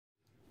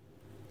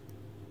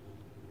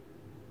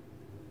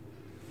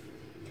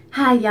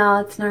Hi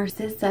y'all, it's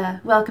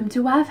Narcissa. Welcome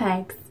to Wife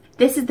Hacks.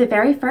 This is the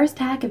very first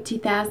hack of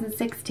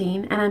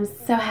 2016 and I'm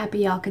so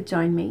happy y'all could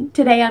join me.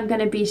 Today I'm going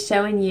to be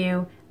showing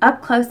you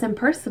up close and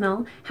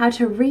personal how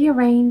to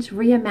rearrange,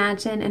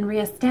 reimagine, and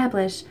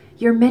reestablish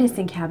your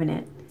medicine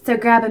cabinet. So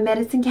grab a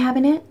medicine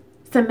cabinet,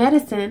 some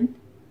medicine,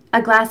 a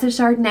glass of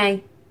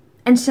Chardonnay,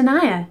 and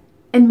Shania,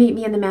 and meet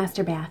me in the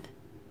master bath.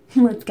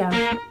 Let's go.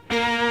 So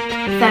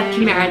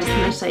come here, I just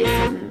want to show you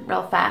something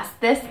real fast.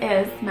 This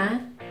is my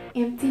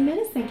empty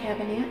medicine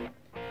cabinet,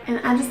 and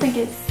I just think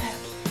it's so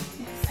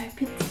cute. It's so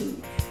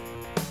petite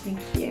and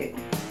cute.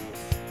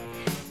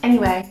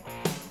 Anyway,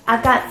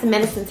 I've got some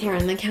medicines here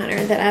on the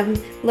counter that I'm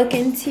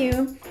looking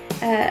to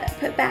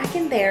put back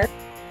in there.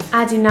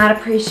 I do not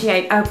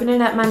appreciate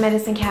opening up my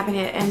medicine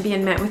cabinet and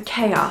being met with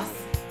chaos.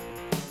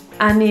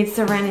 I need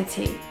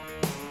serenity.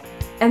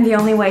 And the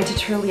only way to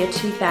truly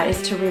achieve that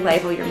is to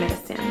relabel your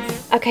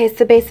medicines. Okay,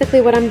 so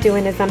basically what I'm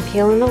doing is I'm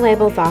peeling the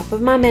labels off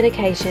of my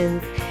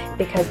medications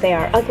because they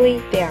are ugly,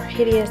 they are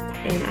hideous,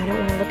 and I don't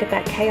want to look at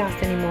that chaos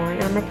anymore.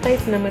 And I'm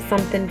replacing them with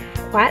something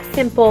quite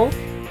simple.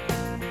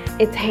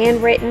 It's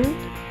handwritten.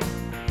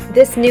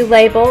 This new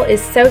label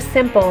is so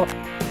simple.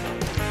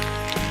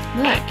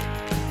 Look,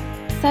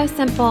 so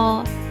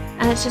simple,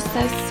 and it's just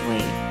so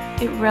sweet.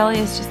 It really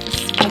is just the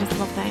sweetest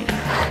little thing.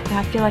 And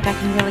I feel like I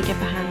can really get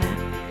behind that.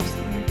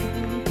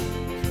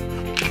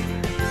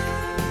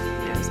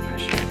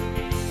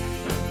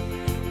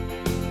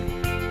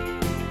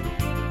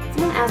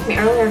 Someone asked me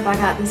earlier if I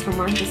got this from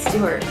Martha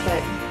Stewart,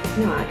 but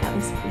no, I got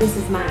this. This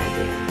is my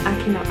idea.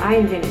 I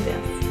invented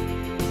this.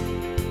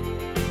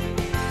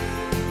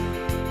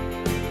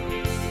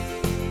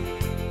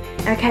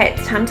 Okay,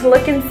 it's time to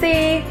look and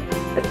see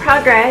the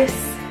progress.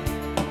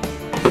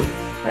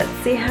 Let's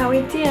see how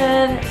we did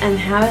and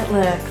how it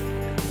looks.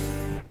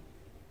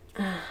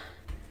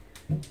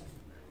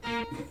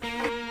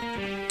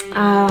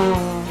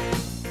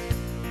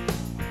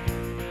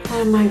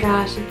 Oh my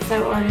gosh, it's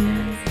so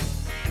organized.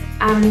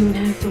 I don't even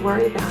have to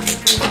worry about it.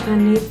 Like if I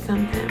need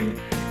something,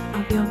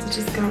 I'll be able to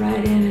just go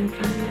right in and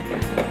find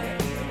it.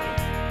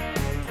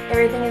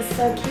 Everything is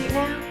so cute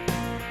now.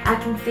 I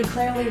can see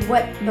clearly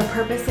what the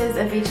purposes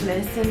of each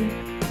medicine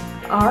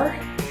are.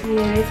 I mean,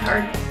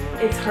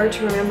 it's hard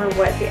to remember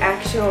what the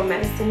actual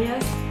medicine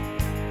is,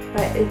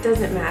 but it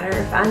doesn't matter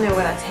if I know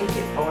what I take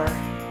it for.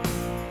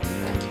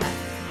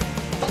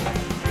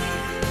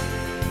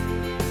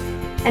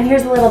 And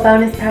here's a little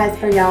bonus prize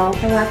for y'all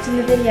for watching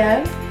the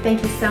video.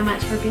 Thank you so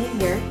much for being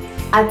here.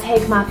 I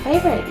take my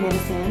favorite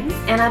medicines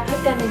and I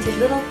put them into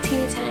little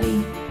teeny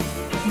tiny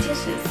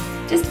dishes.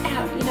 Just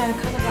out, you know,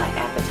 kind of like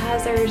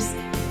appetizers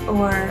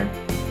or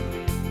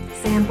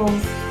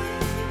samples.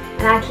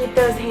 And I keep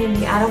those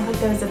handy. I don't put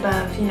those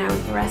above, you know,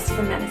 the rest of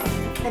the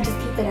medicine. I just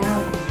keep it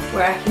out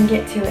where I can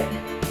get to it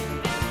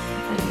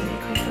if I need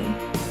it quickly.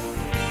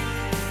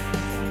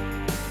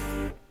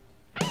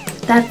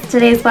 That's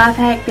today's life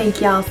hack.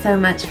 Thank y'all so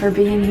much for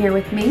being here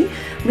with me.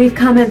 Leave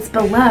comments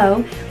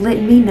below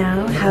letting me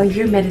know how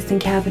your medicine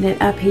cabinet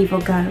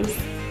upheaval goes.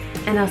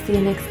 And I'll see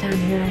you next time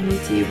here on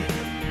YouTube.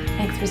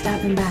 Thanks for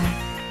stopping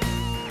by.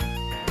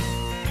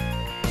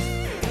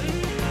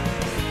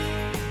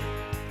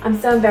 I'm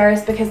so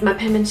embarrassed because my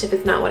penmanship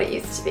is not what it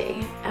used to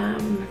be.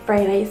 I'm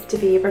afraid I used to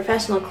be a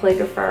professional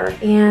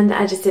calligrapher and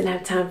I just didn't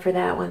have time for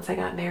that once I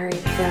got married.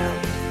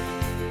 So